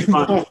 That would be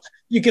fun.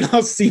 You can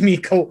all see me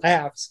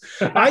collapse.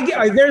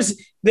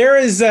 There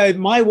is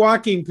my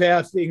walking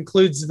path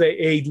includes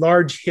a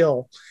large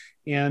hill.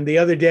 And the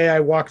other day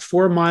I walked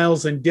 4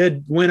 miles and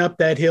went up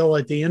that hill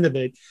at the end of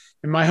it.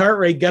 And my heart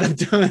rate got up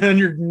to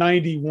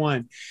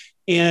 191.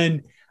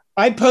 And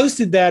I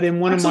posted that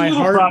in one of my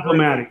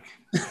problematic.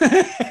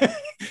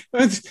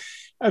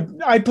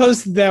 I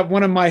posted that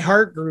one of my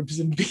heart groups,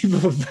 and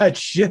people about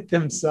shit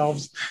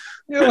themselves.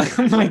 You're like,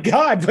 oh my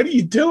God, what are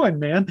you doing,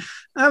 man?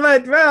 I'm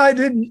like, well, I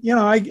didn't,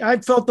 I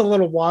felt a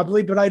little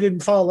wobbly, but I didn't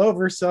fall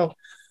over. So,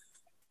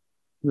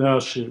 no,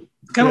 shoot.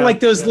 Kind of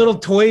like those little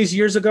toys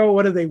years ago.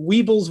 What are they?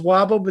 Weebles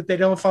wobble, but they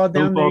don't fall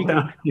down. Don't fall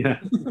down. Yeah.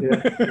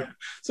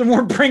 So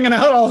we're bringing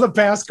out all the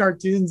past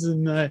cartoons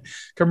and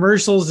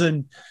commercials,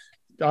 and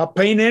I'll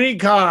paint any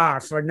car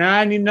for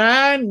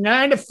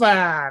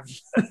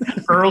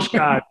 $99.95. Earl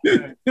Scott.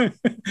 Well,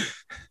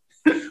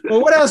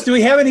 what else? Do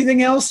we have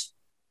anything else?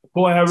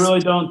 Boy, I really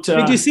don't.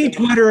 Did you see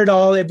Twitter at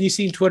all? Have you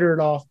seen Twitter at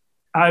all?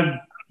 I've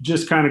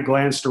just kind of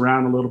glanced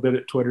around a little bit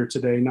at Twitter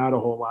today. Not a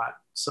whole lot.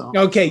 So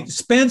okay,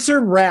 Spencer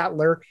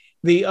Rattler,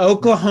 the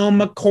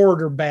Oklahoma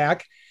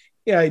quarterback,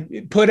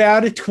 put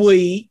out a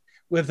tweet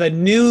with a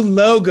new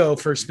logo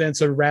for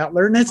Spencer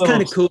Rattler, and that's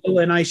kind of cool,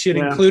 and I should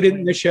include it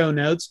in the show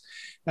notes.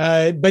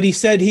 But he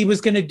said he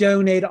was going to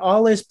donate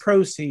all his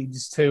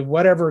proceeds to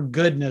whatever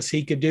goodness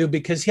he could do,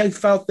 because he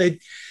felt that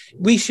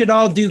we should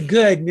all do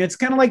good. And it's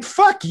kind of like,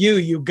 fuck you,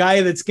 you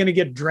guy that's going to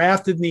get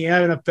drafted in the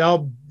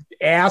NFL,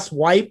 ass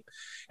wipe.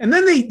 And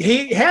then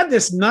he had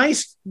this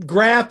nice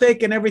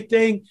graphic and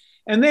everything.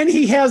 And then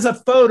he has a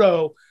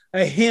photo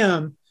of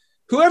him.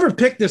 Whoever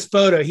picked this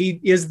photo,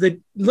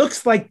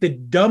 looks like the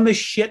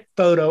dumbest shit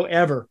photo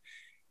ever.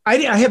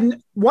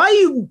 Why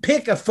you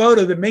pick a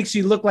photo that makes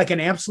you look like an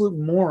absolute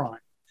moron?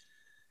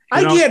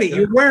 I get it.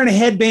 You're wearing a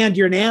headband.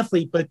 You're an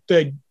athlete, but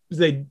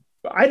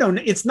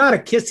it's not a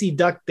kissy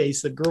duck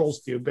face the girls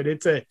do, but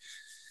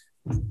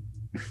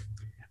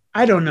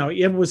I don't know.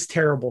 It was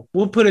terrible.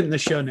 We'll put it in the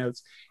show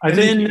notes.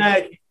 You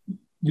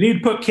need to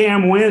put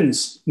Cam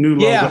Wynn's new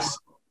logo. Yes,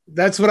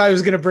 that's what I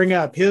was going to bring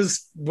up.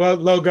 His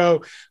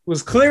logo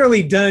was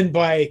clearly done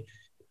by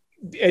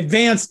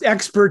advanced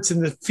experts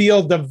in the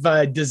field of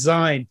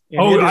design.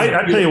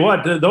 I tell you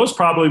what, those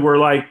probably were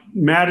like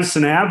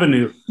Madison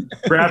Avenue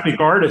graphic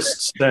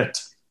artists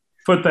that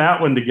put that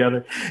one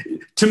together.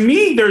 To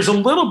me, there's a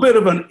little bit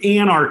of an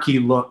anarchy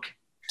look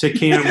to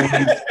Cam.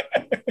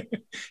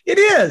 It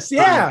is,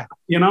 yeah.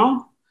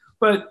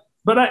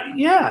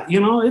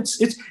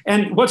 It's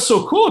and what's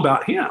so cool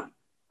about him?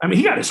 I mean,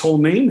 he got his whole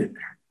name in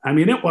there. I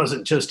mean, it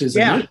wasn't just his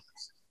initials.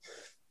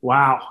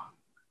 Wow.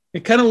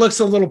 It kind of looks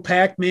a little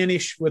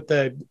Pac-Man-ish with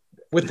the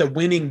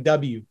winning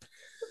W.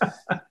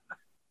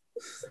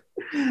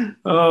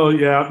 Oh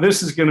yeah,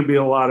 this is going to be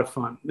a lot of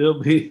fun.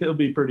 It'll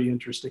be pretty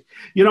interesting.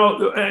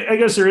 I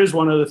guess there is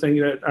one other thing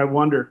that I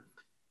wonder.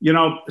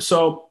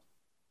 So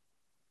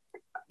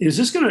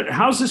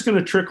how's this going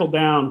to trickle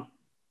down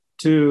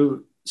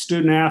to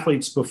student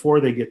athletes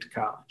before they get to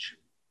college?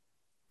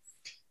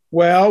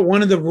 Well,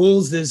 one of the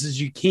rules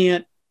is you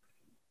can't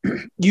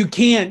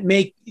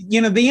make, the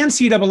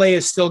NCAA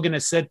is still going to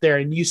sit there,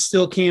 and you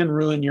still can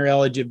ruin your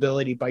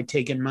eligibility by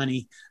taking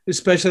money,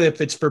 especially if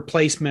it's for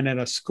placement at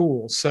a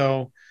school.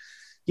 So,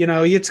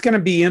 it's going to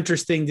be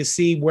interesting to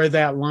see where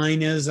that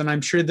line is. And I'm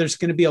sure there's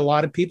going to be a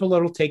lot of people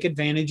that'll take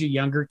advantage of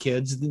younger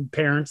kids and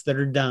parents that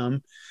are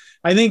dumb.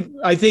 I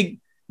think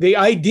the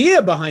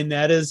idea behind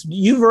that is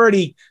Nate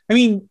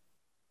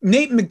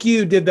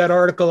McHugh did that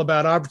article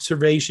about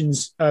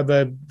observations of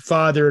a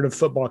father at a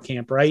football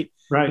camp, right?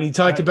 Right. And he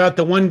talked about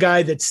the one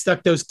guy that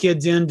stuck those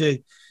kids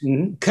into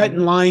cut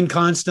in line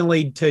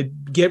constantly to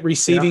get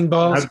receiving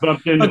balls. I've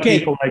bumped into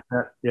people like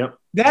that. Yep.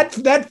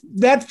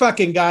 That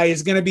fucking guy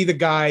is going to be the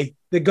guy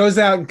that goes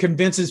out and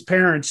convinces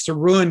parents to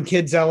ruin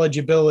kids'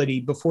 eligibility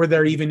before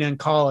they're even in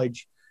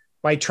college.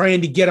 by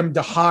trying to get him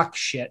to hawk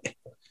shit.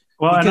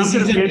 Well, because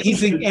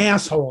he's an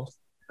asshole.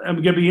 I'm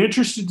going to be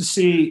interested to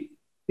see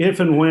if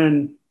and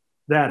when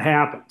that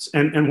happens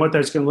and what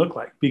that's going to look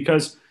like.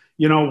 Because,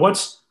 you know,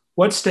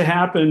 what's to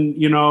happen,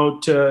 you know,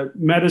 to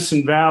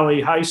Medicine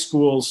Valley High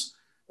School's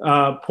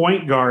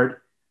point guard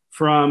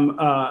from,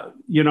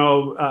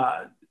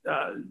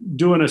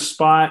 doing a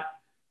spot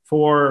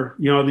for,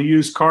 you know, the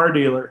used car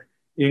dealer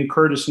in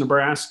Curtis,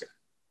 Nebraska.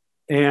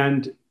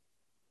 And,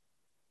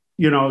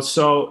 you know,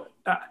 so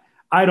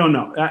I don't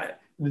know.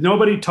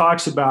 Nobody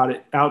talks about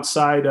it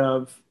outside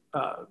of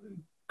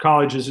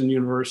colleges and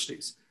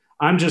universities.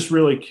 I'm just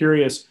really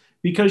curious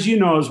because, you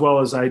know, as well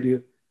as I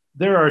do,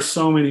 there are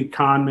so many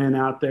con men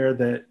out there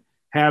that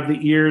have the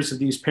ears of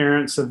these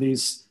parents of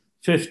these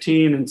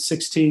 15 and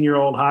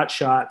 16-year-old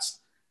hotshots.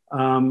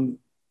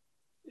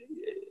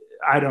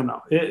 I don't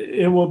know.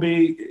 It will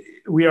be.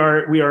 We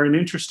are in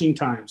interesting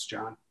times,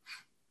 John.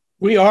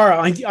 We are.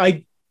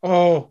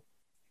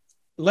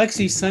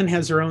 LEXI SUN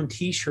has her own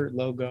T-shirt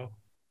logo.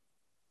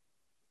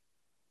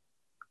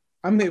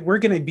 We're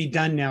going to be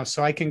done now,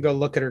 so I can go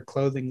look at her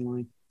clothing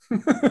line.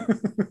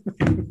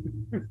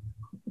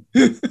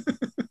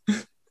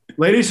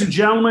 Ladies and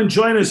gentlemen,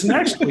 join us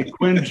next week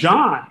when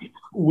John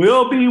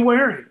will be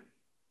wearing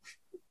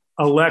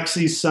a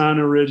LEXI SUN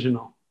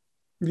original.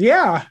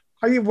 Yeah.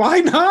 Why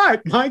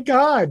not? My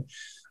God.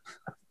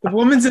 The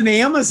woman's an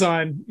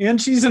Amazon,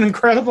 and she's an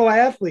incredible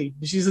athlete.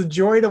 She's a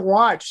joy to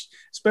watch,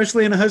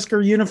 especially in a Husker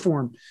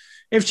uniform.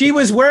 If she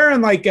was wearing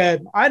like a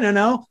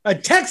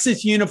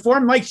Texas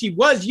uniform like she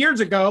was years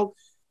ago,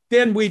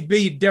 then we'd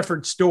be a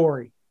different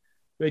story.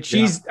 But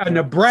she's a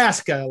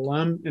Nebraska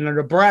alum and a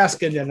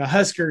Nebraskan and a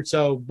Husker.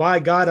 So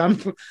by God, I'm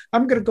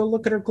going to go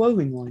look at her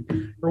clothing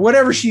line or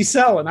whatever she's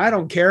selling. I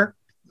don't care.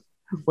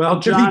 Well,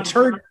 John,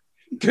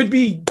 could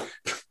be.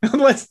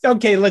 Let's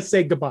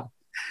say goodbye.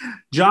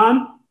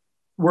 John,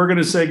 we're going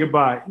to say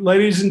goodbye.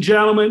 Ladies and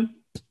gentlemen,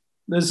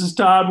 this is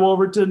Todd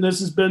Wolverton. This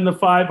has been the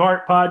 5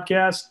 Heart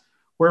Podcast,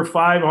 where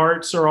 5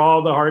 hearts are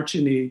all the hearts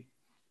you need.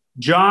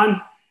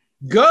 John,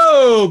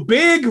 go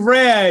Big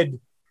Red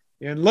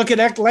and look at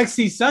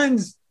LEXI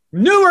SUN's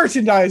new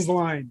merchandise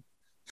line.